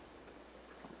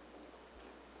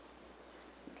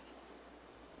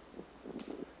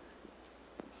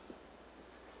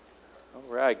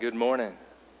Right, good morning.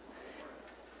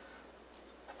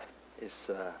 It's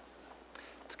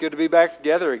good to be back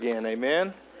together again,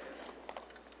 amen?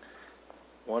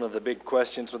 One of the big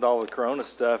questions with all the corona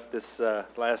stuff this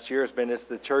last year has been, is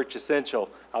the church essential?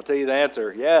 I'll tell you the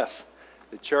answer, yes.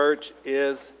 The church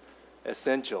is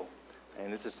essential,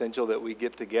 and it's essential that we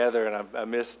get together, and I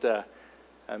missed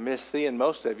seeing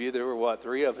most of you. There were,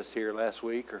 3 of us here last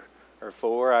week, or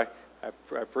 4.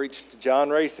 I preached to John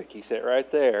Rasick. He sat right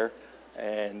there.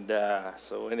 And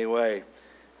so anyway,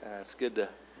 it's good to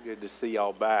see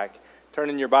y'all back. Turn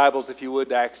in your Bibles, if you would,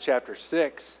 to Acts chapter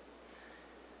 6.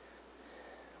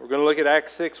 We're going to look at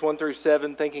Acts 6, 1 through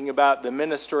 7, thinking about the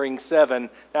ministering 7.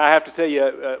 Now, I have to tell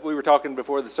you, we were talking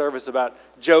before the service about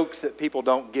jokes that people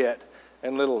don't get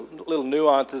and little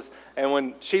nuances. And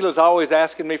when Sheila's always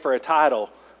asking me for a title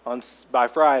by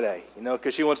Friday,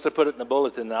 because she wants to put it in the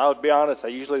bulletin. Now, I'll be honest, I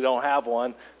usually don't have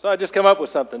one, so I just come up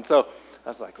with something. So I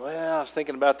was like, I was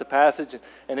thinking about the passage,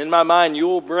 and in my mind,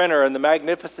 Yul Brynner and the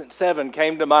Magnificent Seven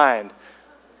came to mind.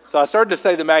 So I started to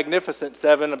say the Magnificent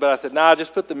Seven, but I said,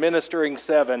 just put the Ministering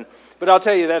Seven. But I'll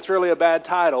tell you, that's really a bad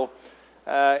title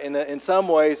in some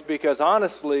ways, because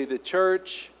honestly, the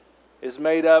church is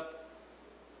made up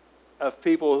of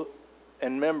people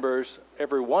and members,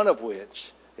 every one of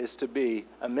which is to be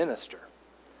a minister.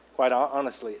 Quite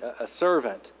honestly, a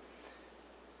servant.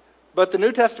 But the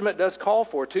New Testament does call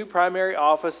for 2 primary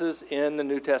offices in the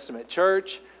New Testament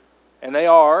church, and they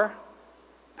are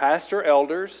pastors,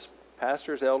 elders,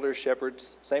 shepherds,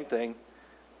 same thing,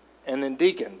 and then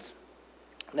deacons.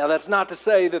 Now, that's not to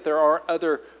say that there are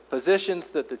other positions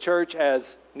that the church, as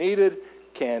needed,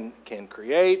 can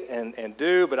create and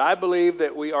do, but I believe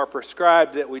that we are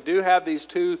prescribed that we do have these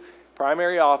 2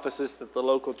 primary offices that the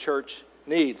local church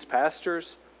needs,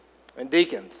 pastors and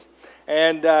deacons.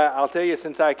 And I'll tell you,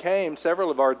 since I came,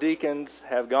 several of our deacons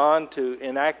have gone to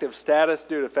inactive status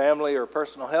due to family or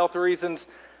personal health reasons,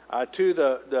 to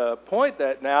the point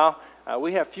that now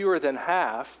we have fewer than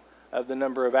half of the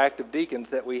number of active deacons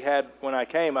that we had when I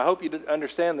came. I hope you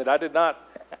understand that I did not,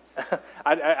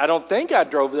 I don't think I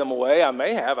drove them away. I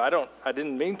may have. I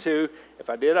didn't mean to. If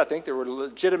I did, I think there were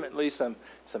legitimately some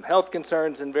health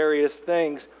concerns and various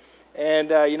things. And,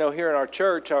 here in our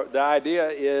church, the idea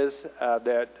is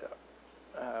that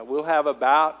we'll have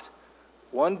about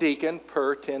 1 deacon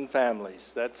per 10 families.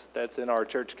 That's in our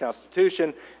church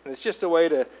constitution, and it's just a way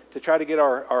to try to get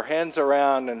our hands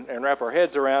around and wrap our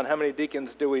heads around how many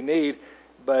deacons do we need.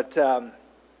 But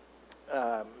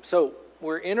so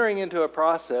we're entering into a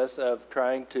process of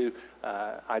trying to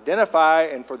identify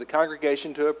and for the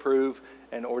congregation to approve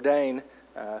and ordain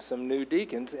some new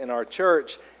deacons in our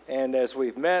church. And as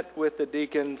we've met with the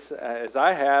deacons, as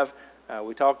I have,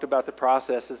 we talked about the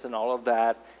processes and all of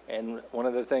that, and one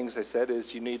of the things they said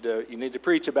is you need to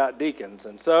preach about deacons.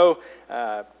 And so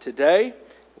today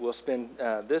we'll spend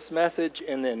this message,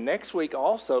 and then next week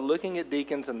also looking at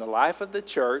deacons in the life of the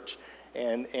church,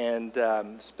 and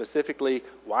specifically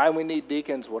why we need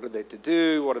deacons, what are they to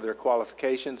do, what are their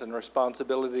qualifications and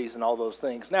responsibilities, and all those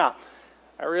things. Now,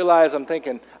 I realize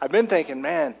I've been thinking,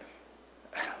 man,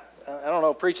 I don't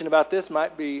know, preaching about this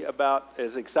might be about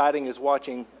as exciting as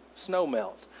watching snow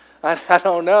melt. I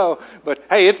don't know, but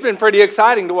hey, it's been pretty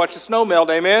exciting to watch the snow melt,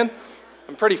 amen?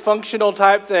 A pretty functional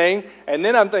type thing, and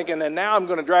then I'm thinking, and now I'm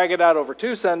going to drag it out over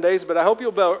 2 Sundays, but I hope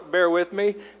you'll bear with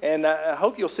me, and I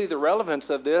hope you'll see the relevance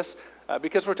of this,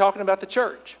 because we're talking about the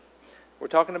church. We're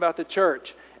talking about the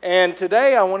church. And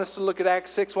today I want us to look at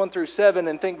Acts 6, 1 through 7,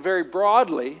 and think very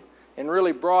broadly, in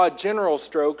really broad general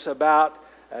strokes, about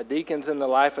deacons in the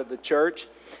life of the church.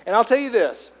 And I'll tell you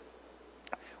this,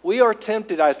 we are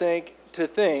tempted, I think, to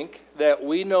think that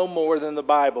we know more than the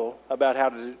Bible about how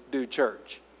to do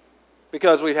church.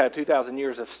 Because we've had 2,000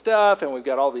 years of stuff, and we've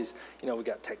got all these, we've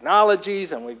got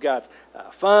technologies, and we've got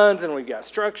funds, and we've got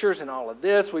structures, and all of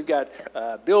this. We've got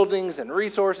buildings and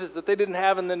resources that they didn't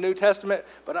have in the New Testament.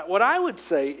 But what I would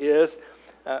say is,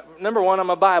 number one, I'm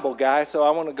a Bible guy, so I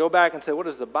want to go back and say, what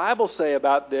does the Bible say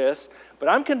about this? But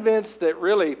I'm convinced that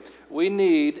really we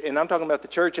need, and I'm talking about the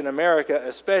church in America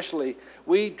especially,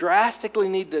 we drastically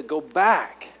need to go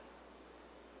back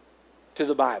to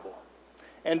the Bible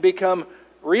and become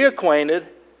reacquainted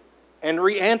and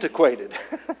re-antiquated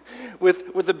with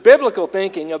the biblical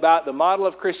thinking about the model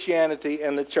of Christianity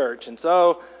and the church. And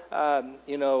so,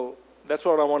 that's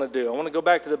what I want to do. I want to go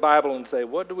back to the Bible and say,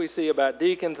 what do we see about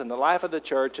deacons and the life of the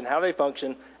church and how they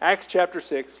function? Acts chapter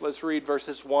 6, let's read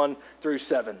verses 1 through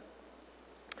 7.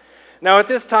 Now at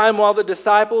this time, while the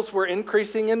disciples were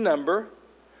increasing in number,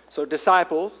 so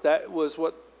disciples, that was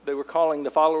what they were calling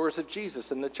the followers of Jesus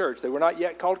in the church. They were not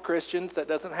yet called Christians. That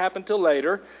doesn't happen till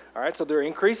later. All right, so they're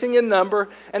increasing in number,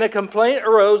 and a complaint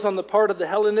arose on the part of the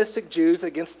Hellenistic Jews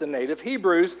against the native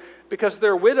Hebrews because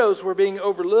their widows were being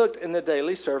overlooked in the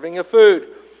daily serving of food.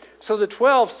 So the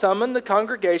 12 summoned the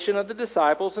congregation of the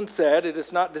disciples and said, "It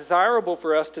is not desirable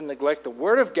for us to neglect the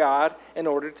word of God in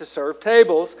order to serve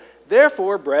tables.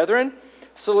 Therefore, brethren,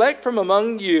 select from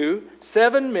among you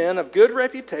 7 men of good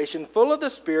reputation, full of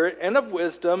the Spirit and of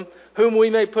wisdom, whom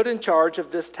we may put in charge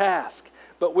of this task.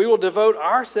 But we will devote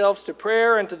ourselves to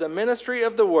prayer and to the ministry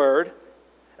of the word."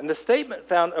 And the statement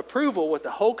found approval with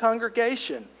the whole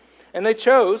congregation. And they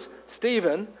chose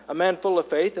Stephen, a man full of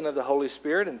faith and of the Holy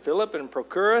Spirit, and Philip and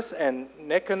Prochorus and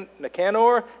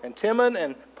Nicanor and Timon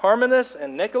and Parmenas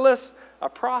and Nicholas, a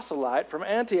proselyte from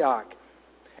Antioch.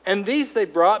 And these they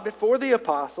brought before the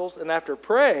apostles, and after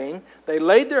praying, they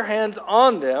laid their hands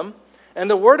on them, and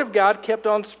the word of God kept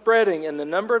on spreading, and the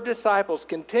number of disciples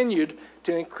continued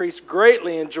to increase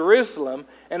greatly in Jerusalem,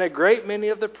 and a great many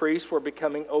of the priests were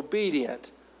becoming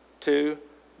obedient to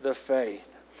the faith.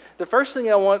 The first thing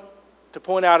I want to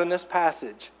point out in this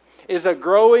passage is a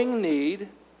growing need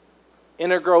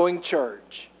in a growing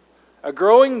church. A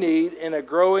growing need in a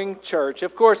growing church.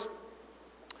 Of course,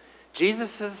 Jesus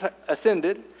has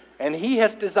ascended, and He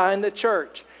has designed the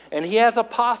church, and He has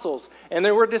apostles, and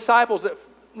there were disciples that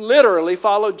literally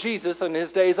followed Jesus in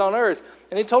His days on earth.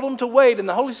 And He told them to wait, and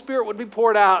the Holy Spirit would be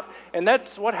poured out. And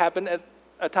that's what happened at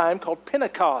a time called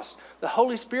Pentecost. The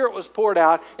Holy Spirit was poured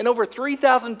out, and over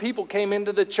 3,000 people came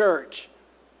into the church.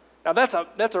 Now that's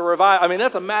a revival. I mean,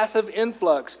 that's a massive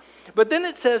influx. But then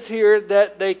it says here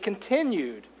that they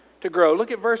continued to grow. Look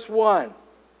at verse 1.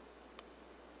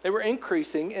 They were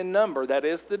increasing in number. That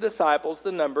is, the disciples,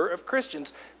 the number of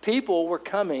Christians. People were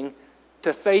coming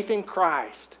to faith in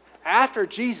Christ after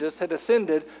Jesus had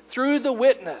ascended through the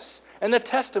witness and the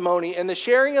testimony and the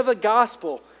sharing of the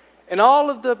gospel and all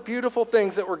of the beautiful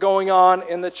things that were going on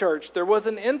in the church. There was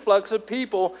an influx of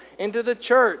people into the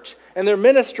church, and their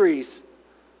ministries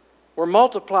were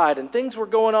multiplied, and things were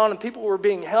going on, and people were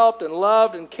being helped and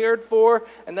loved and cared for,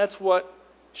 and that's what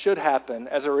should happen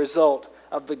as a result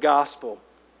of the gospel.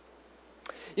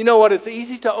 You know what? It's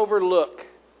easy to overlook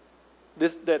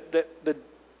this, that the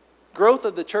growth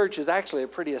of the church is actually a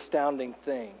pretty astounding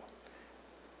thing,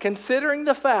 considering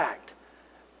the fact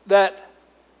that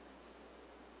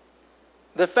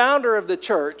the founder of the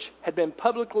church had been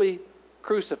publicly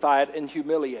crucified and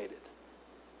humiliated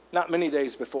not many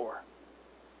days before.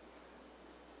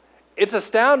 It's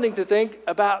astounding to think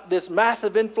about this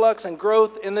massive influx and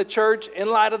growth in the church in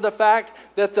light of the fact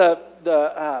that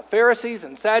the Pharisees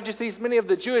and Sadducees, many of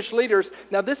the Jewish leaders,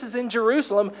 now this is in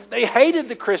Jerusalem, they hated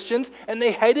the Christians and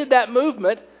they hated that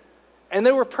movement, and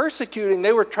they were persecuting,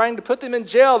 they were trying to put them in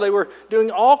jail, they were doing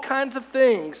all kinds of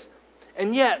things,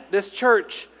 and yet this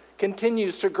church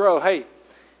continues to grow. Hey,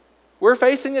 we're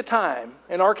facing a time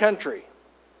in our country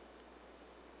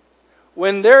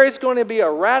when there is going to be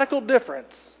a radical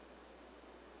difference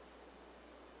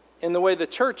in the way the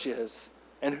church is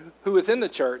and who is in the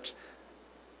church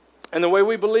and the way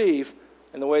we believe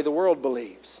and the way the world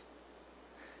believes.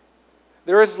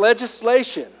 There is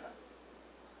legislation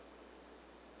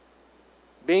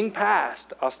being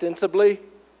passed, ostensibly.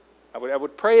 I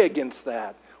would pray against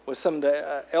that with some of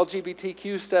the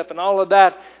LGBTQ stuff and all of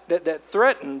that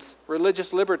threatens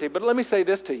religious liberty. But let me say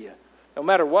this to you. No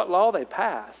matter what law they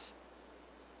pass,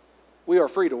 we are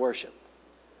free to worship.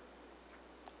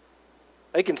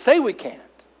 They can say we can't,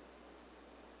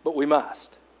 but we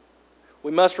must.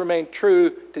 We must remain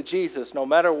true to Jesus no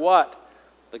matter what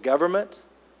the government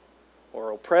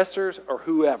or oppressors or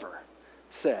whoever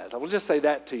says. I will just say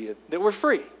that to you, that we're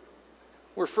free.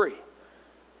 We're free.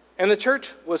 And the church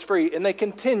was free, and they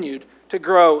continued to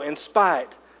grow in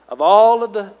spite of all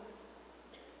of the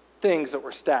things that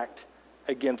were stacked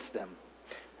against them.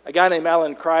 A guy named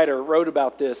Alan Kreider wrote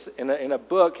about this in a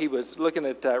book. He was looking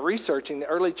at researching the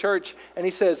early church, and he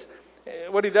says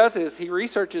what he does is he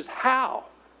researches how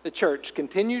the church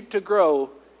continued to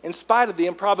grow in spite of the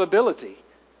improbability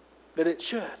that it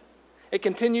should. It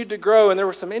continued to grow, and there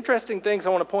were some interesting things I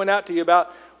want to point out to you about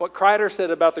what Kreider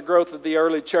said about the growth of the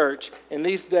early church in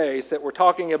these days that we're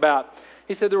talking about.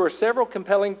 He said there were several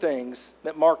compelling things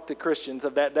that marked the Christians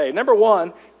of that day. Number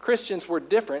one, Christians were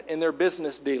different in their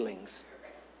business dealings.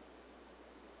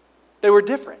 They were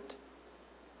different.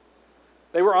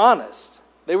 They were honest.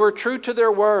 They were true to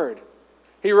their word.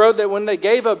 He wrote that when they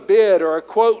gave a bid or a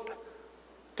quote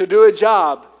to do a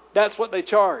job, that's what they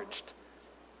charged.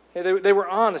 They were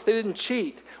honest. They didn't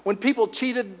cheat. When people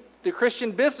cheated the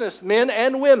Christian businessmen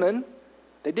and women,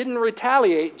 they didn't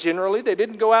retaliate generally. They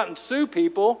didn't go out and sue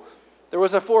people. There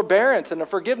was a forbearance and a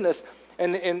forgiveness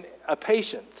and a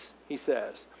patience, he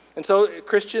says. And so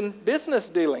Christian business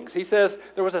dealings, he says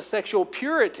there was a sexual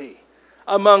purity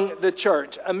among the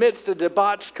church amidst a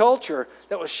debauched culture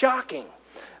that was shocking.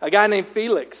 A guy named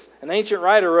Felix, an ancient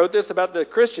writer, wrote this about the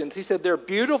Christians. He said, their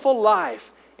beautiful life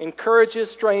encourages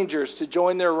strangers to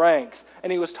join their ranks.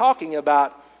 And he was talking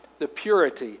about the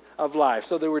purity of life.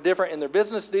 So they were different in their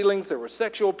business dealings. There was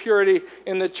sexual purity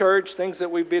in the church, things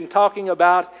that we've been talking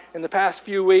about in the past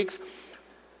few weeks.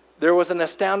 There was an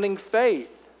astounding faith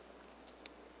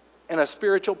and a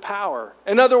spiritual power.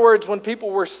 In other words, when people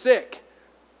were sick,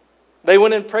 they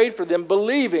went and prayed for them,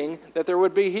 believing that there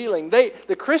would be healing.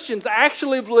 The Christians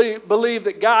actually believed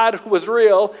that God was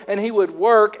real and He would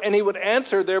work and He would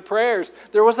answer their prayers.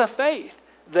 There was a faith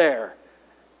there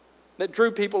that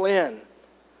drew people in.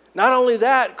 Not only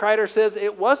that, Kreider says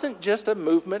it wasn't just a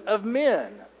movement of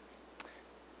men.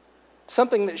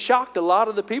 Something that shocked a lot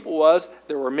of the people was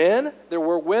there were men, there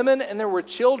were women, and there were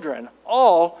children,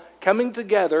 all coming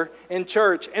together in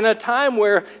church in a time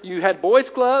where you had boys'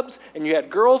 clubs and you had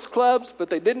girls' clubs, but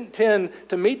they didn't tend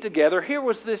to meet together. Here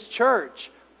was this church.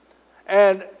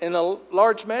 And in a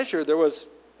large measure, there was,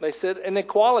 they said,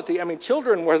 inequality. I mean,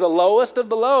 children were the lowest of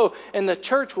the low, and the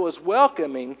church was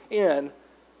welcoming in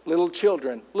little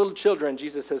children. Little children,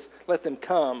 Jesus says, let them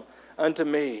come unto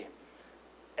me.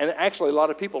 And actually, a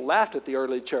lot of people laughed at the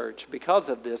early church because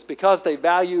of this, because they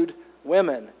valued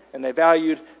women and they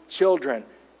valued children.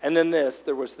 And then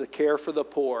there was the care for the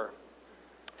poor.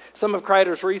 Some of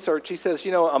Kreider's research, he says,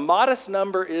 a modest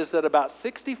number is that about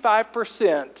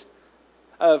 65%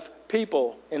 of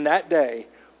people in that day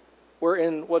were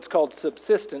in what's called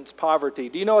subsistence poverty.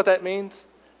 Do you know what that means?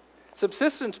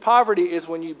 Subsistence poverty is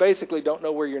when you basically don't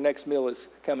know where your next meal is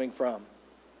coming from.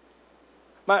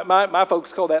 My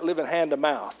folks call that living hand to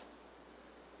mouth.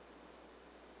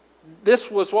 This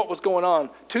was what was going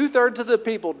on. 2/3 of the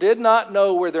people did not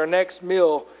know where their next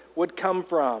meal would come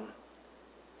from.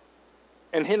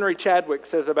 And Henry Chadwick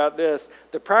says about this,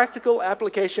 the practical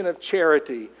application of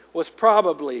charity was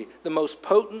probably the most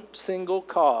potent single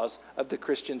cause of the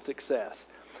Christian success.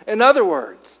 In other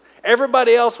words,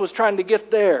 everybody else was trying to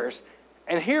get theirs,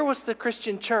 and here was the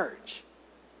Christian church.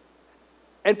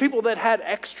 And people that had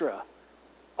extra,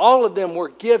 all of them were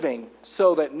giving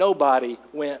so that nobody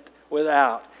went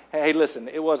without. Hey, listen,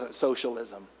 it wasn't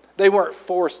socialism. They weren't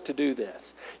forced to do this.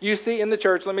 You see in the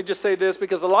church, let me just say this,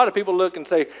 because a lot of people look and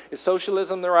say, is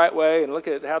socialism the right way? And look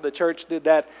at how the church did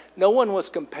that. No one was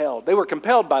compelled. They were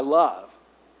compelled by love.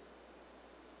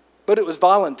 But it was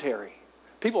voluntary.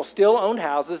 People still owned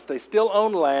houses. They still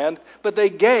owned land. But they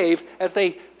gave as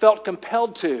they felt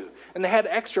compelled to. And they had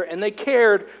extra. And they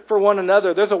cared for one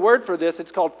another. There's a word for this.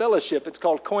 It's called fellowship. It's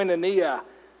called koinonia.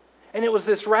 And it was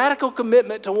this radical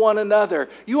commitment to one another.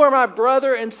 You are my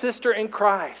brother and sister in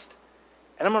Christ.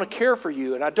 And I'm going to care for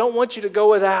you. And I don't want you to go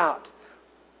without.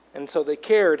 And so they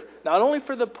cared not only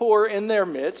for the poor in their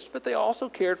midst, but they also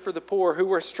cared for the poor who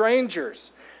were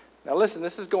strangers. Now listen,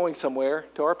 this is going somewhere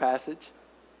to our passage.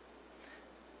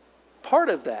 Part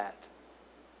of that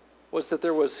was that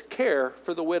there was care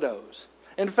for the widows.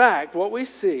 In fact, what we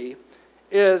see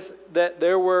is that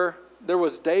there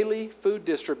was daily food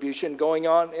distribution going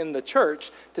on in the church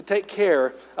to take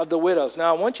care of the widows.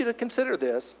 Now, I want you to consider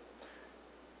this.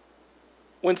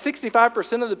 When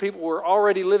 65% of the people were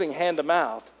already living hand to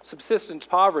mouth, subsistence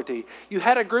poverty, you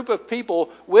had a group of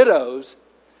people, widows,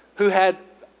 who had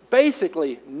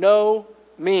basically no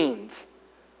means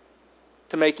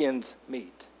to make ends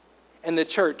meet. And the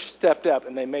church stepped up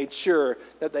and they made sure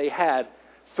that they had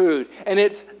food. And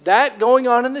it's that going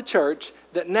on in the church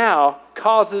that now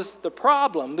causes the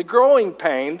problem, the growing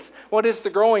pains. What is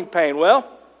the growing pain?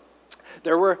 Well,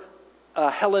 there were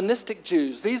Hellenistic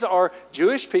Jews. These are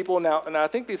Jewish people now, and I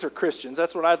think these are Christians.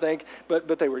 That's what I think.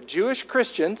 But they were Jewish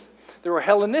Christians. There were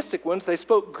Hellenistic ones. They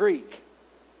spoke Greek.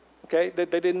 Okay, they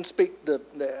didn't speak the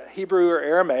Hebrew or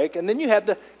Aramaic. And then you had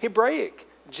the Hebraic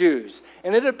Jews.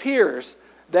 And it appears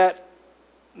that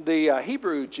the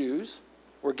Hebrew Jews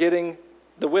were getting,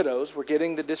 the widows were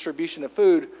getting the distribution of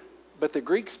food, but the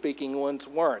Greek-speaking ones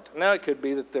weren't. Now, it could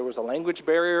be that there was a language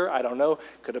barrier. I don't know.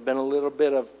 Could have been a little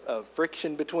bit of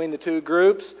friction between the two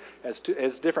groups. As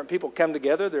different people come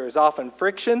together, there is often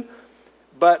friction.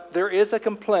 But there is a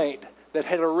complaint that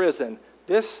had arisen.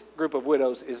 This group of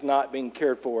widows is not being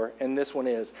cared for, and this one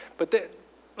is. But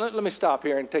let me stop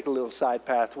here and take a little side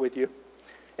path with you.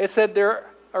 It said there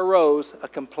arose a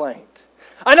complaint.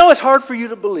 I know it's hard for you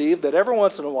to believe that every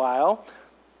once in a while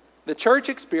the church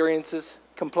experiences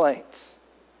complaints.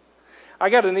 I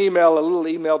got a little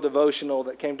email devotional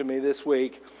that came to me this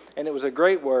week, and it was a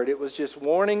great word. It was just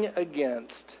warning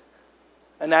against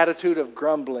an attitude of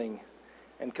grumbling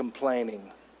and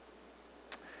complaining.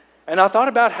 And I thought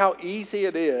about how easy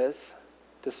it is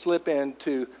to slip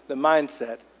into the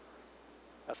mindset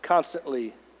of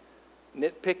constantly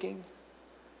nitpicking,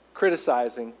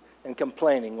 criticizing, and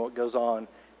complaining what goes on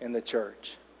in the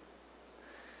church.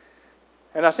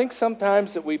 And I think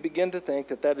sometimes that we begin to think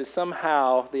that that is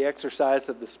somehow the exercise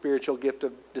of the spiritual gift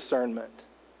of discernment.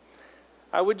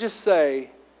 I would just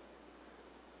say,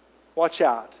 watch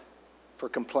out for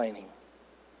complaining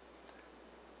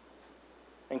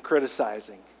and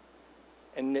criticizing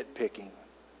and nitpicking.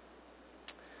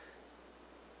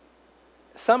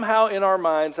 Somehow in our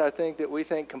minds, I think that we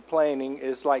think complaining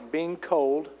is like being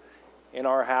cold in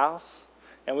our house,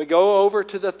 and we go over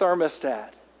to the thermostat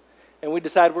and we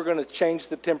decide we're going to change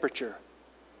the temperature.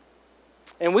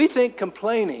 And we think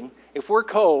complaining, if we're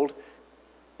cold,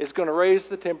 is going to raise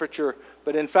the temperature.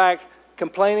 But in fact,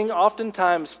 complaining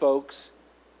oftentimes, folks,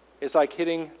 is like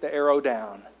hitting the arrow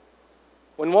down,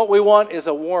 when what we want is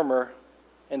a warmer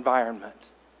environment.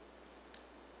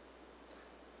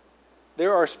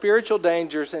 There are spiritual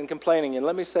dangers in complaining. And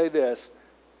let me say this.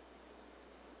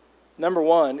 Number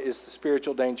one is the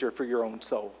spiritual danger for your own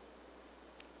soul.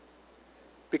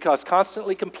 Because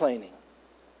constantly complaining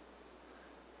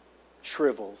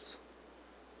shrivels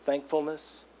thankfulness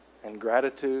and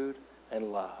gratitude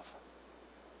and love.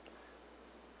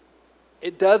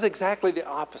 It does exactly the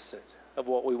opposite of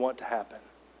what we want to happen.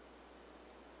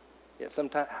 Yet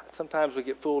sometimes we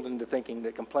get fooled into thinking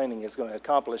that complaining is going to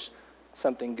accomplish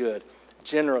something good.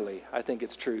 Generally, I think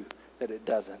it's true that it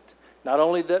doesn't. Not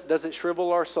only does it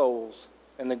shrivel our souls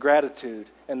and the gratitude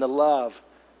and the love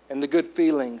and the good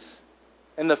feelings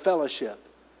and the fellowship,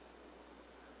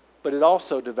 but it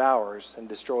also devours and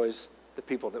destroys the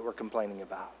people that we're complaining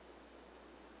about.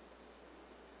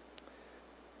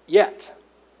 Yet,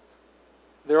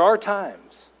 there are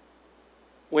times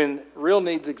when real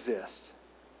needs exist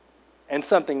and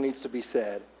something needs to be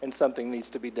said and something needs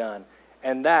to be done.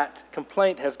 And that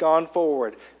complaint has gone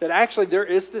forward. That actually there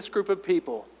is this group of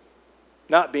people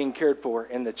not being cared for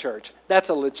in the church. That's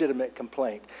a legitimate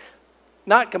complaint.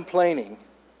 Not complaining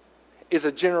is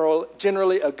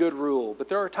generally a good rule. But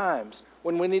there are times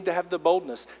when we need to have the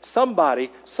boldness.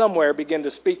 Somebody, somewhere, begin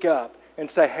to speak up and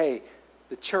say, hey,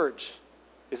 the church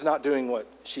is not doing what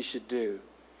she should do.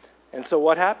 And so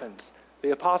what happens?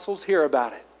 The apostles hear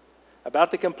about it, about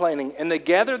the complaining, and they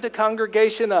gather the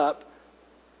congregation up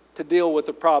to deal with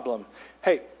the problem.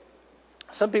 Hey,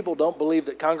 some people don't believe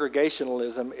that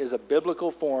congregationalism is a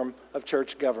biblical form of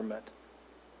church government.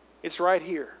 It's right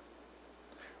here.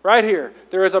 Right here.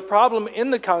 There is a problem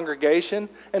in the congregation,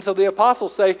 and so the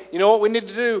apostles say, you know what we need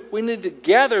to do? We need to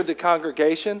gather the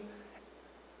congregation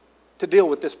to deal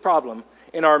with this problem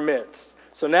in our midst.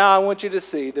 So now I want you to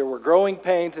see there were growing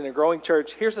pains in a growing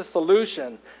church. Here's a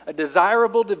solution, a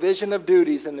desirable division of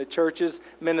duties in the church's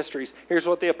ministries. Here's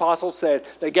what the apostles said.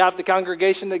 They got the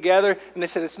congregation together and they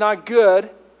said it's not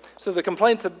good. So the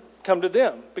complaints have come to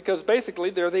them because basically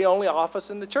they're the only office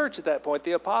in the church at that point,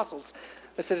 the apostles.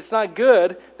 They said it's not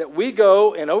good that we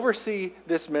go and oversee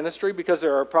this ministry because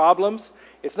there are problems.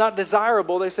 It's not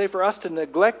desirable, they say, for us to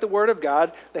neglect the Word of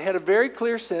God. They had a very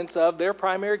clear sense of their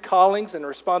primary callings and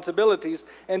responsibilities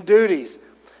and duties.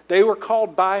 They were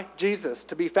called by Jesus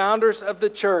to be founders of the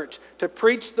church, to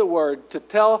preach the Word, to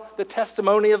tell the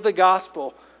testimony of the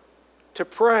gospel, to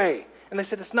pray. And they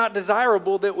said it's not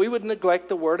desirable that we would neglect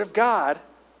the Word of God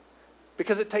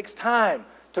because it takes time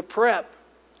to prep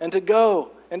and to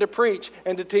go and to preach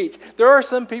and to teach. There are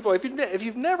some people, if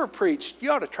you've never preached,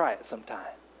 you ought to try it sometime.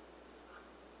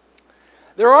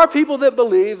 There are people that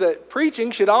believe that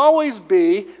preaching should always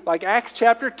be like Acts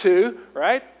chapter 2,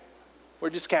 right? We're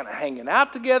just kind of hanging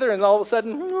out together and all of a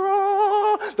sudden,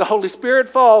 the Holy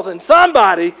Spirit falls and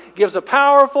somebody gives a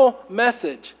powerful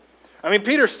message. I mean,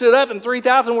 Peter stood up and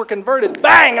 3,000 were converted,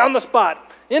 bang, on the spot,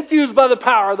 infused by the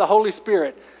power of the Holy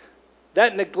Spirit.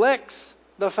 That neglects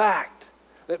the fact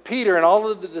that Peter and all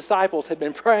of the disciples had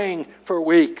been praying for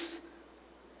weeks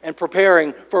and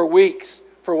preparing for weeks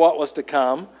for what was to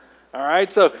come. All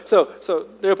right, so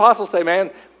the apostles say,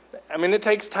 man, I mean, it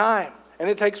takes time and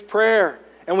it takes prayer,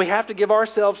 and we have to give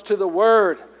ourselves to the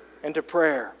Word and to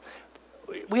prayer.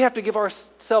 We have to give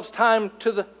ourselves time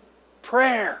to the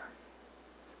prayer.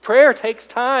 Prayer takes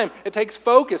time. It takes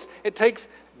focus. It takes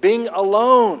being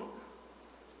alone.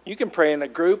 You can pray in a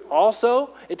group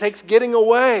also. It takes getting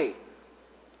away.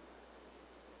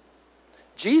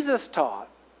 Jesus taught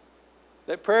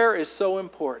that prayer is so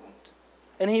important.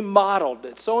 And He modeled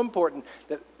it so important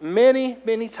that many,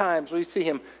 many times we see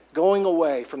Him going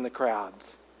away from the crowds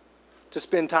to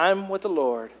spend time with the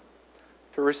Lord,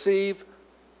 to receive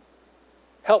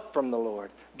help from the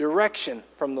Lord, direction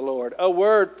from the Lord, a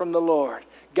word from the Lord,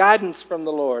 guidance from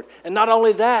the Lord. And not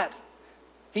only that,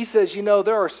 he says,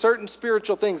 there are certain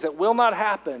spiritual things that will not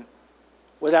happen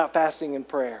without fasting and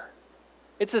prayer.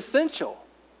 It's essential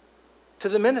to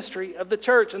the ministry of the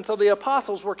church. And so the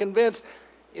apostles were convinced,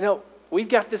 we've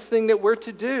got this thing that we're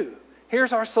to do.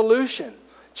 Here's our solution.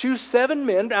 Choose 7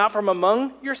 men out from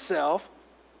among yourself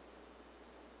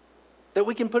that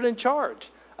we can put in charge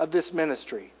of this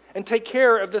ministry and take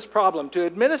care of this problem, to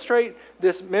administrate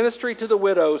this ministry to the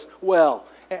widows well.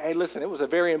 Hey, listen, it was a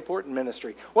very important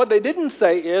ministry. What they didn't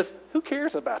say is, who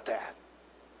cares about that?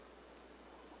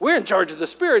 We're in charge of the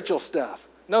spiritual stuff.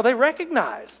 No, they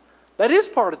recognize that is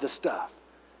part of the stuff.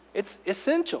 It's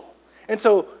essential. And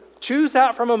so choose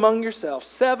out from among yourselves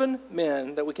 7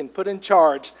 men that we can put in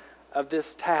charge of this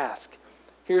task.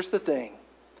 Here's the thing.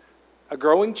 A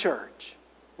growing church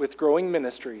with growing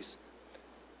ministries,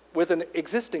 with an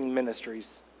existing ministries,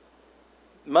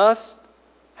 must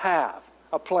have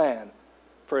a plan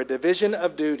for a division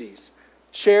of duties,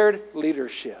 shared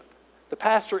leadership. The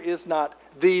pastor is not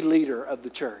the leader of the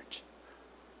church.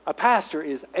 A pastor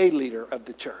is a leader of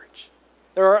the church.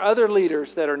 There are other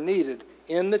leaders that are needed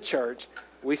in the church.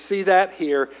 We see that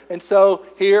here. And so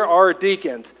here are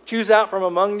deacons. Choose out from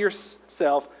among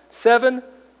yourself 7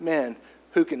 men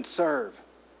who can serve.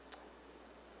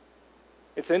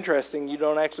 It's interesting, you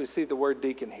don't actually see the word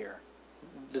deacon here.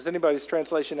 Does anybody's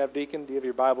translation have deacon? Do you have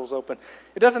your Bibles open?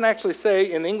 It doesn't actually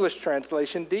say in English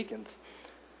translation deacons.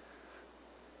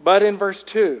 But in verse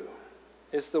 2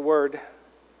 is the word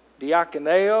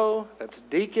diakoneo. That's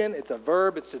deacon. It's a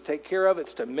verb. It's to take care of.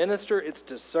 It's to minister. It's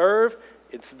to serve.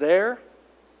 It's there.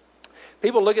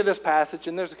 People look at this passage,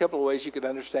 and there's a couple of ways you could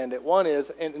understand it. One is,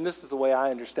 and this is the way I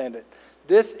understand it,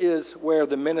 this is where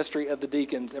the ministry of the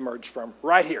deacons emerged from,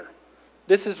 right here.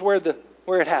 This is where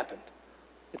it happened.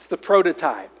 It's the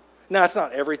prototype. Now, it's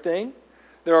not everything.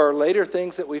 There are later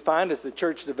things that we find as the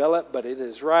church developed, but it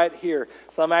is right here.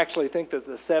 Some actually think that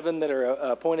the 7 that are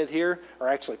appointed here are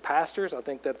actually pastors. I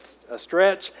think that's a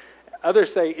stretch.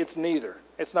 Others say it's neither.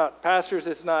 It's not pastors,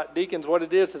 it's not deacons. What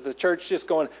it is the church just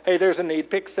going, hey, there's a need,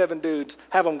 pick 7 dudes,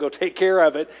 have them go take care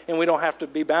of it, and we don't have to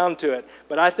be bound to it.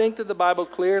 But I think that the Bible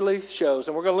clearly shows,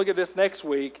 and we're going to look at this next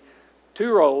week,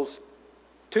 2 roles,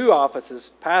 2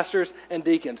 offices, pastors and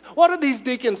deacons. What are these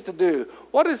deacons to do?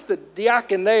 What is the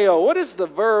diakoneo? What is the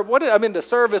verb? The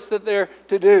service that they're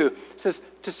to do? It says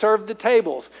to serve the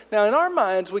tables. Now, in our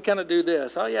minds, we kind of do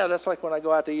this. Oh, yeah, that's like when I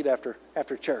go out to eat after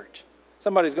church.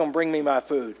 Somebody's going to bring me my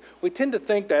food. We tend to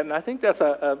think that, and I think that's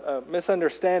a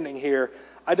misunderstanding here.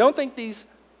 I don't think these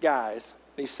guys,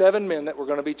 these 7 men that were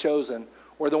going to be chosen,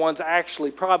 were the ones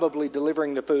actually probably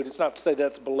delivering the food. It's not to say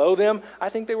that's below them. I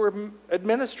think they were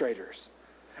administrators.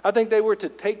 I think they were to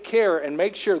take care and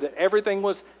make sure that everything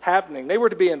was happening. They were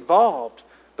to be involved,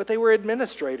 but they were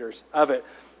administrators of it.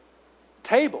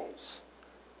 Tables,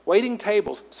 waiting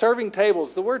tables, serving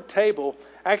tables. The word table,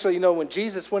 actually, when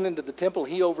Jesus went into the temple,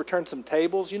 he overturned some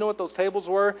tables. You know what those tables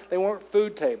were? They weren't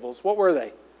food tables. What were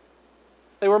they?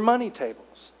 They were money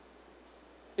tables.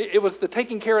 It was the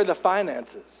taking care of the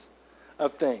finances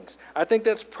of things. I think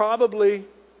that's probably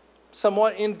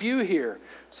somewhat in view here.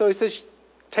 So he says,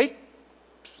 take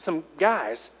some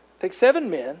guys, take 7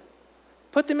 men,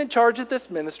 put them in charge of this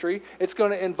ministry. It's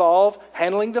going to involve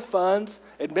handling the funds,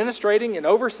 administrating and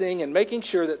overseeing and making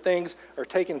sure that things are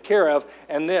taken care of,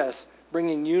 and this,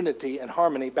 bringing unity and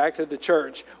harmony back to the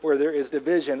church where there is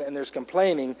division and there's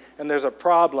complaining and there's a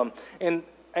problem. In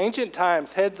ancient times,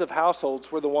 heads of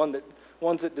households were the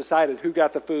ones that decided who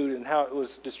got the food and how it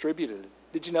was distributed.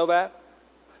 Did you know that?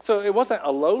 So it wasn't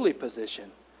a lowly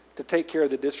position to take care of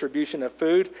the distribution of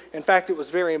food. In fact, it was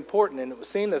very important, and it was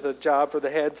seen as a job for the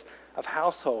heads of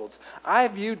households. I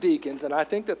view deacons, and I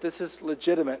think that this is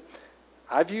legitimate,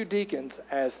 I view deacons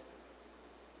as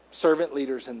servant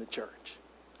leaders in the church.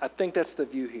 I think that's the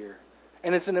view here.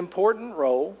 And it's an important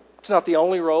role. It's not the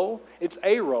only role. It's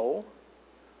a role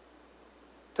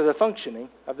to the functioning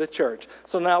of the church.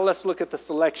 So now let's look at the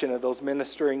selection of those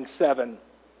ministering 7.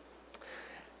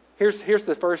 Here's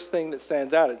the first thing that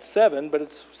stands out. It's 7, but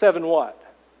it's 7 what?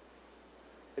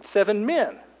 It's 7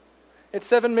 men. It's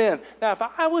 7 men. Now, if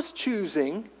I was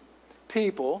choosing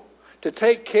people to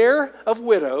take care of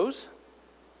widows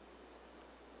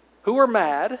who were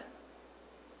mad,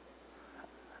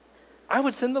 I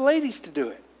would send the ladies to do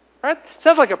it. Right?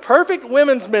 Sounds like a perfect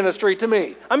women's ministry to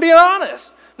me. I'm being honest.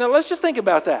 Now, let's just think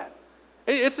about that.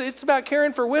 It's about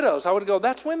caring for widows. I would go,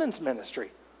 that's women's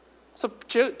ministry. So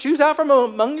choose out from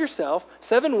among yourself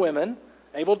 7 women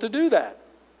able to do that.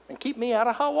 And keep me out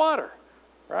of hot water.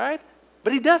 Right?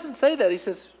 But he doesn't say that. He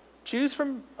says, choose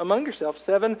from among yourself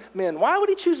 7 men. Why would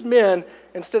he choose men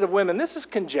instead of women? This is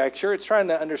conjecture. It's trying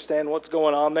to understand what's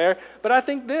going on there. But I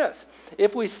think this,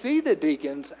 if we see the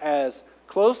deacons as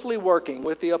closely working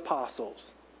with the apostles,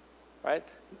 right?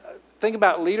 Think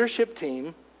about leadership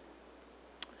team.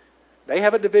 They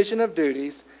have a division of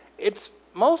duties. It's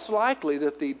most likely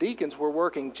that the deacons were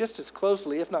working just as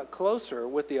closely, if not closer,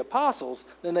 with the apostles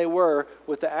than they were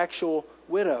with the actual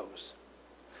widows.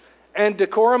 And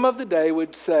decorum of the day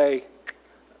would say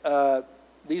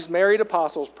these married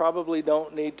apostles probably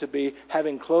don't need to be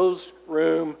having closed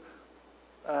room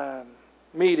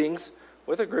meetings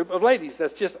with a group of ladies.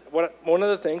 That's just one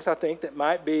of the things I think that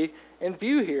might be in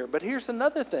view here. But here's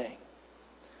another thing.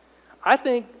 I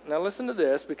think, now listen to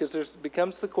this, because there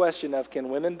becomes the question of can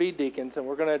women be deacons, and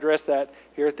we're going to address that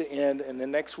here at the end and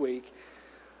then next week.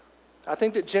 I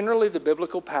think that generally the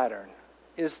biblical pattern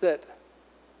is that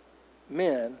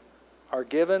men are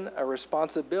given a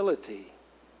responsibility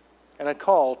and a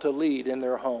call to lead in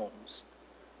their homes.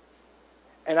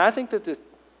 And I think that the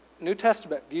New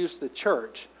Testament views the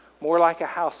church more like a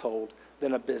household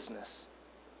than a business.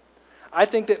 I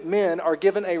think that men are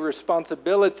given a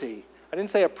responsibility. I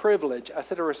didn't say a privilege. I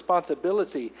said a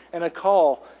responsibility and a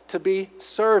call to be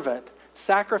servant,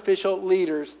 sacrificial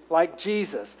leaders like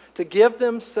Jesus, to give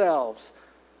themselves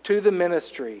to the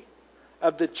ministry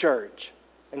of the church.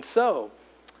 And so,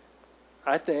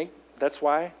 I think that's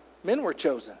why men were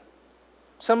chosen.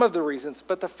 Some of the reasons.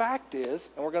 But the fact is,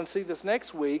 and we're going to see this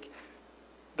next week,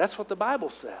 that's what the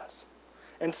Bible says.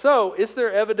 And so, is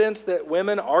there evidence that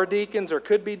women are deacons or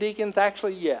could be deacons?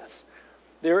 Actually, yes.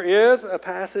 There is a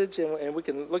passage, and we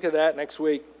can look at that next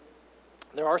week.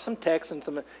 There are some texts and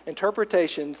some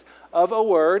interpretations of a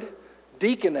word,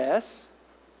 deaconess.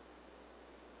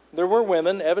 There were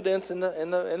women, evidence in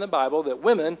the Bible that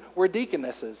women were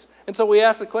deaconesses. And so we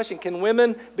ask the question, can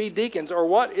women be deacons? Or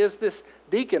what is this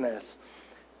deaconess?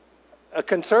 A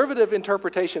conservative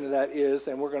interpretation of that is,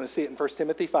 and we're going to see it in 1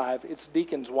 Timothy 5, it's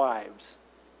deacons' wives.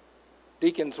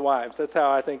 Deacons' wives. That's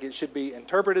how I think it should be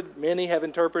interpreted. Many have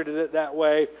interpreted it that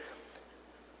way.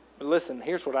 But listen,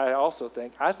 here's what I also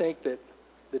think. I think that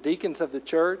the deacons of the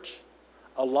church,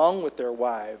 along with their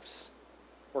wives,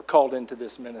 were called into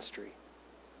this ministry.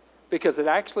 Because it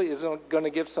actually is going to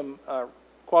give some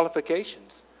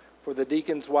qualifications for the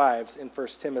deacons' wives in 1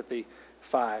 Timothy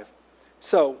 5.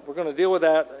 So we're going to deal with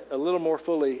that a little more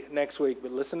fully next week.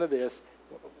 But listen to this.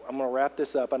 I'm going to wrap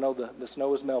this up. I know the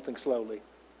snow is melting slowly.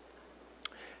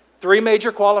 3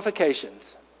 major qualifications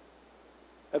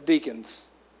of deacons,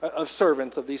 of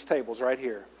servants of these tables right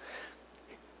here.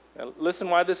 Now,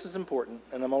 listen why this is important,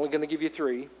 and I'm only going to give you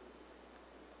 3.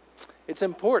 It's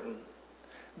important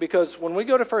because when we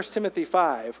go to 1 Timothy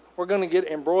 5, we're going to get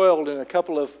embroiled in a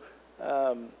couple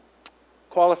of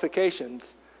qualifications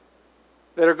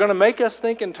that are going to make us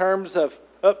think in terms of,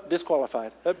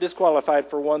 disqualified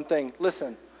for one thing.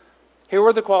 Listen, here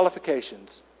were the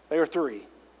qualifications. There are 3.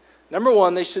 Number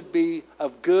 1, they should be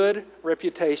of good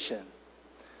reputation.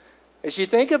 As you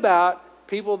think about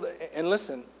people, and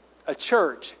listen, a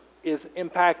church is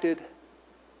impacted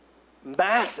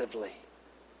massively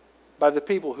by the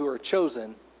people who are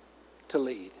chosen to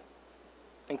lead,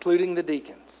 including the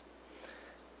deacons.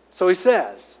 So he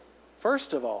says,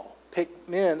 first of all, pick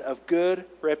men of good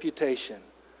reputation.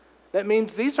 That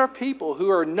means these are people who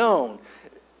are known.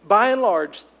 By and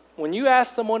large, when you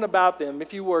ask someone about them,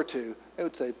 if you were to, they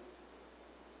would say,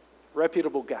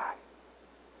 reputable guy.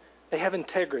 They have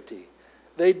integrity.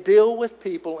 They deal with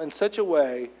people in such a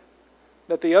way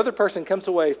that the other person comes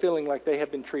away feeling like they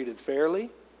have been treated fairly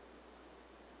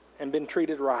and been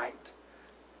treated right.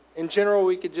 In general,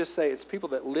 we could just say it's people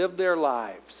that live their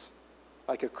lives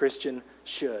like a Christian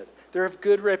should. They're of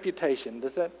good reputation.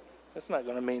 That's not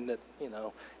going to mean that,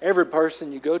 every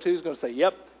person you go to is going to say,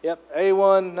 yep,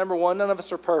 A1, number 1, none of us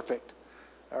are perfect.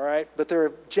 All right? But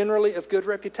they're generally of good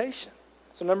reputation.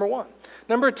 So number 1.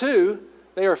 Number 2,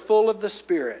 they are full of the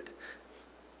Spirit.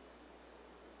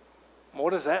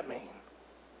 What does that mean?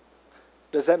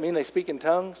 Does that mean they speak in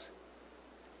tongues?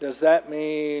 Does that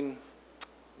mean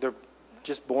they're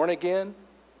just born again?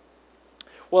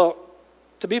 Well,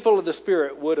 to be full of the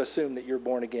Spirit would assume that you're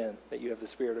born again, that you have the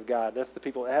Spirit of God. That's the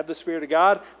people that have the Spirit of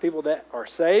God, people that are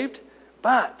saved.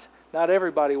 But not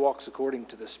everybody walks according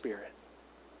to the Spirit.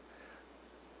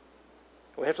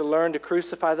 We have to learn to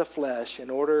crucify the flesh in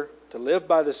order to live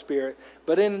by the Spirit.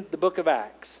 But in the book of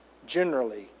Acts,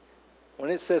 generally, when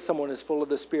it says someone is full of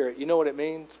the Spirit, you know what it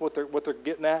means? What they're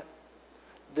getting at?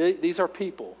 These are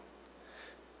people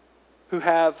who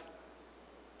have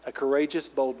a courageous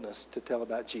boldness to tell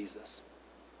about Jesus.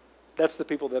 That's the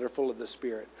people that are full of the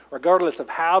Spirit, regardless of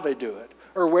how they do it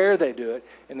or where they do it.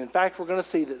 And in fact, we're going to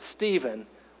see that Stephen,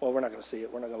 well, we're not going to see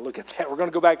it. We're not going to look at that. We're going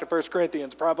to go back to 1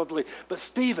 Corinthians probably. But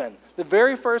Stephen, the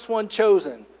very first one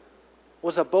chosen,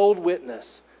 was a bold witness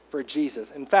for Jesus.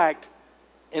 In fact,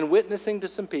 in witnessing to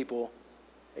some people,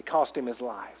 it cost him his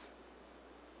life.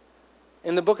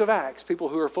 In the book of Acts, people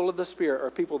who are full of the Spirit are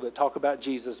people that talk about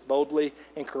Jesus boldly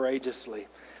and courageously.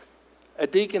 A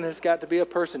deacon has got to be a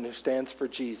person who stands for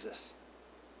Jesus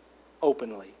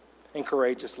openly and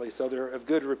courageously. So they're of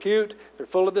good repute, they're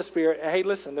full of the Spirit. And hey,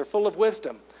 listen, they're full of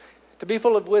wisdom. To be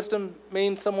full of wisdom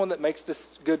means someone that makes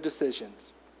good decisions.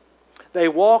 They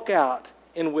walk out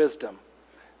in wisdom.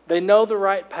 They know the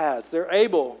right paths. They're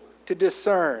able to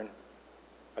discern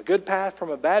a good path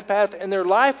from a bad path, and their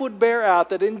life would bear out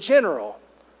that in general,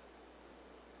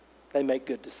 they make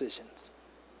good decisions.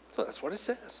 So that's what it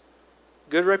says.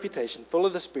 Good reputation, full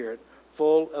of the Spirit,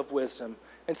 full of wisdom.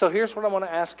 And so here's what I want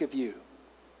to ask of you.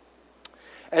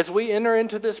 As we enter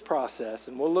into this process,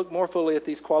 and we'll look more fully at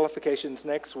these qualifications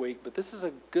next week, but this is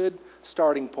a good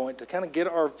starting point to kind of get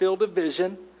our field of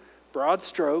vision, broad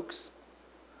strokes,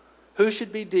 who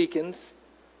should be deacons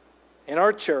in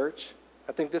our church.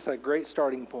 I think this is a great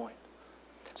starting point.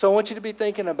 So I want you to be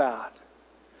thinking about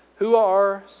who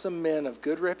are some men of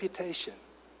good reputation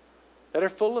that are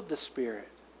full of the Spirit,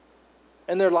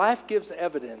 and their life gives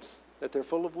evidence that they're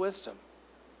full of wisdom.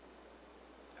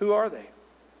 Who are they?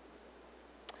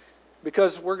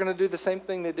 Because we're going to do the same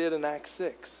thing they did in Acts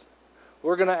 6.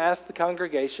 We're going to ask the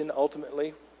congregation,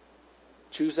 ultimately,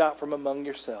 choose out from among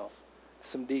yourself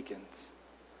some deacons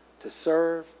to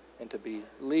serve and to be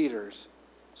leaders,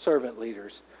 servant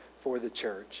leaders for the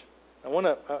church.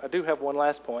 I do have one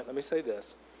last point. Let me say this,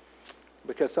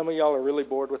 because some of y'all are really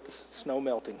bored with the snow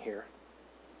melting here.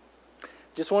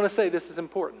 Just want to say this is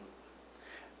important.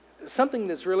 Something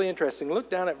that's really interesting.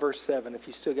 Look down at verse 7 if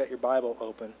you still got your Bible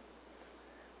open.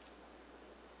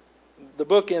 The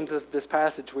book ends of this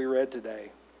passage we read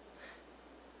today.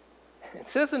 It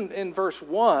says in verse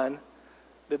 1,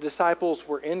 the disciples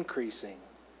were increasing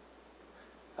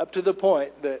up to the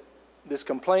point that this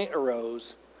complaint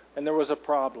arose and there was a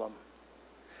problem.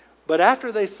 But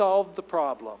after they solved the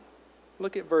problem,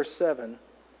 look at verse 7,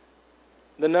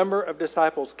 the number of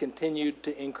disciples continued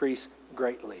to increase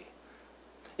greatly.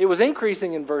 It was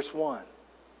increasing in verse 1.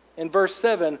 In verse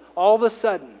 7, all of a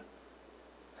sudden,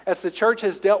 as the church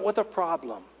has dealt with a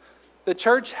problem, the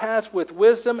church has, with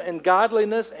wisdom and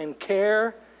godliness and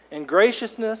care and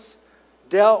graciousness,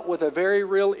 dealt with a very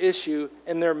real issue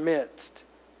in their midst.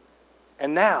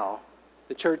 And now,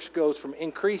 the church goes from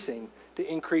increasing to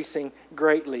increasing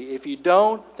greatly. If you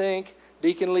don't think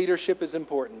deacon leadership is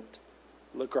important,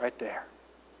 look right there.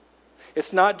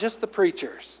 It's not just the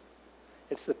preachers.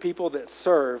 It's the people that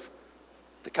serve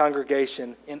the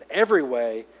congregation in every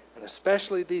way, and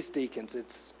especially these deacons.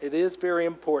 It is very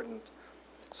important.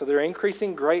 So they're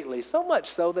increasing greatly, so much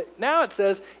so that now it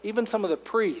says even some of the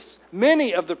priests,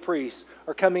 many of the priests,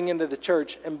 are coming into the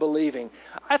church and believing.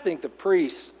 I think the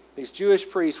priests, these Jewish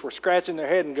priests, were scratching their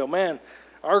head and go, man,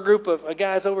 our group of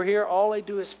guys over here, all they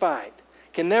do is fight.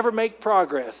 Can never make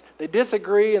progress. They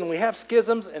disagree and we have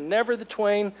schisms and never the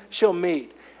twain shall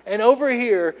meet. And over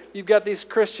here, you've got these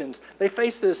Christians. They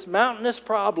face this mountainous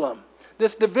problem,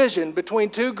 this division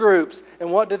between two groups.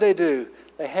 And what do?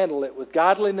 They handle it with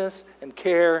godliness and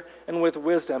care and with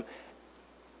wisdom.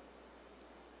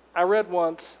 I read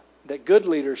once that good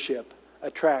leadership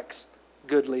attracts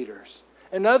good leaders.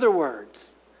 In other words,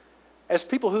 as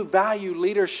people who value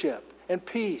leadership and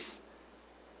peace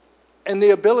and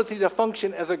the ability to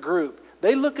function as a group,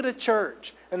 they look at a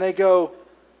church and they go,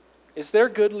 is there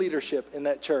good leadership in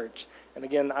that church? And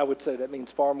again, I would say that means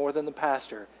far more than the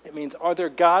pastor. It means, are there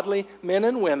godly men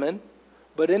and women?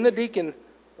 But in the deacon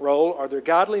role, are there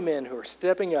godly men who are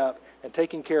stepping up and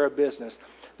taking care of business?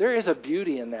 There is a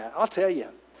beauty in that. I'll tell you.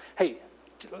 Hey,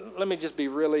 let me just be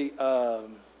really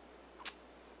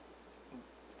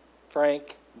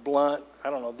frank, blunt. I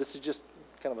don't know. This is just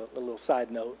kind of a little side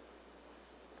note.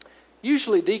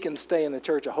 Usually deacons stay in the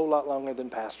church a whole lot longer than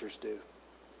pastors do.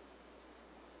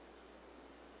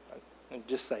 I'm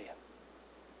just saying.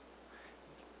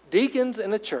 Deacons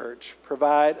in a church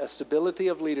provide a stability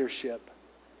of leadership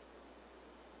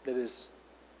that is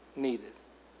needed.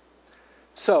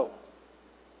 So,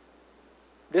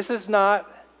 this is not,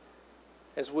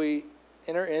 as we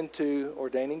enter into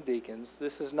ordaining deacons,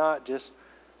 this is not just,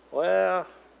 well,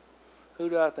 who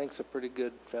do I think's a pretty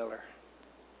good feller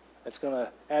that's going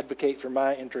to advocate for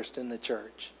my interest in the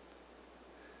church?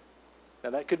 Now,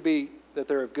 that could be that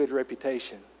they're of good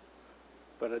reputation.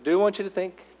 But I do want you to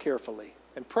think carefully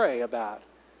and pray about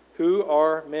who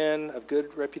are men of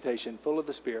good reputation, full of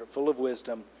the Spirit, full of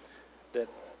wisdom, that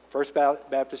First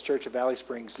Baptist Church of Valley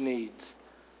Springs needs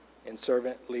in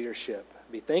servant leadership.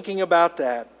 Be thinking about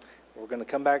that. We're going to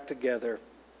come back together.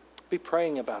 Be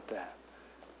praying about that.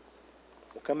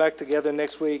 We'll come back together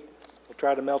next week. We'll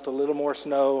try to melt a little more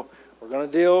snow. We're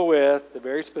going to deal with the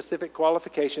very specific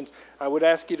qualifications. I would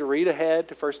ask you to read ahead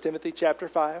to 1 Timothy chapter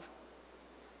 5.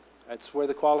 That's where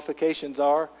the qualifications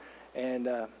are. And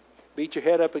beat your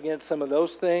head up against some of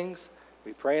those things.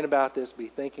 Be praying about this. Be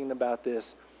thinking about this.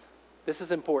 This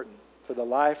is important for the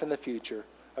life and the future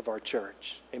of our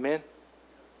church. Amen?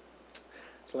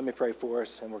 So let me pray for us,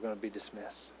 and we're going to be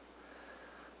dismissed.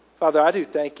 Father, I do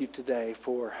thank you today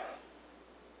for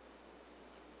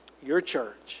your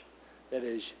church that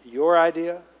is your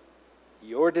idea,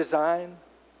 your design,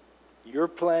 your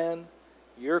plan,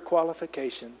 your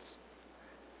qualifications.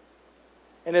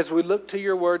 And as we look to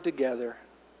your word together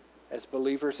as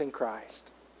believers in Christ,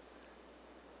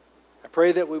 I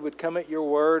pray that we would come at your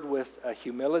word with a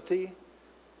humility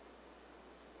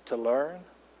to learn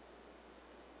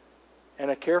and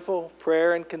a careful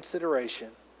prayer and consideration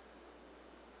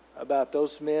about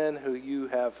those men who you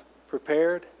have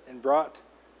prepared and brought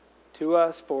to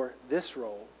us for this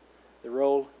role, the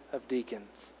role of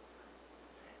deacons.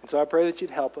 And so I pray that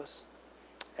you'd help us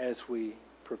as we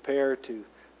prepare to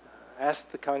ask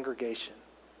the congregation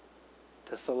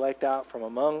to select out from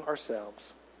among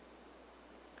ourselves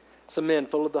some men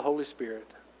full of the Holy Spirit,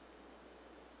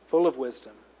 full of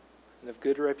wisdom, and of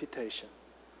good reputation.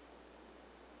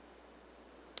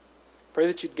 Pray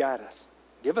that you'd guide us.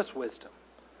 Give us wisdom.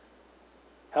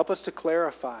 Help us to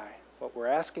clarify what we're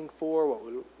asking for, what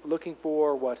we're looking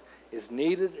for, what is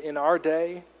needed in our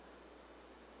day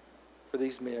for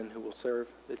these men who will serve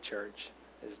the church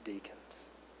as deacons.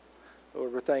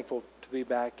 Lord, we're thankful to be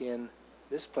back in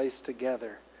this place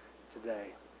together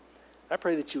today. I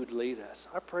pray that you would lead us.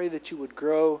 I pray that you would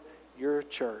grow your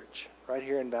church right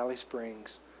here in Valley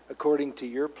Springs according to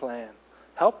your plan.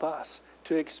 Help us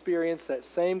to experience that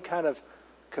same kind of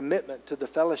commitment to the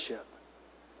fellowship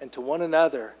and to one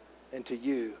another and to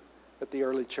you that the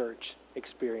early church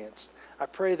experienced. I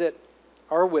pray that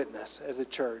our witness as a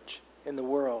church in the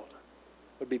world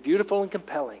would be beautiful and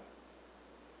compelling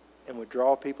and would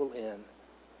draw people in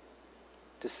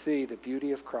to see the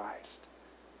beauty of Christ,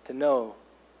 to know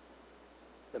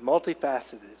the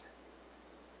multifaceted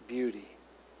beauty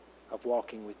of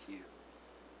walking with you.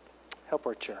 Help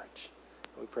our church.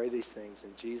 We pray these things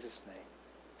in Jesus'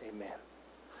 name. Amen.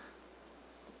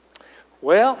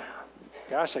 Well,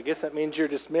 gosh, I guess that means you're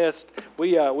dismissed.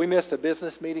 We missed a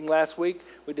business meeting last week.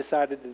 We decided to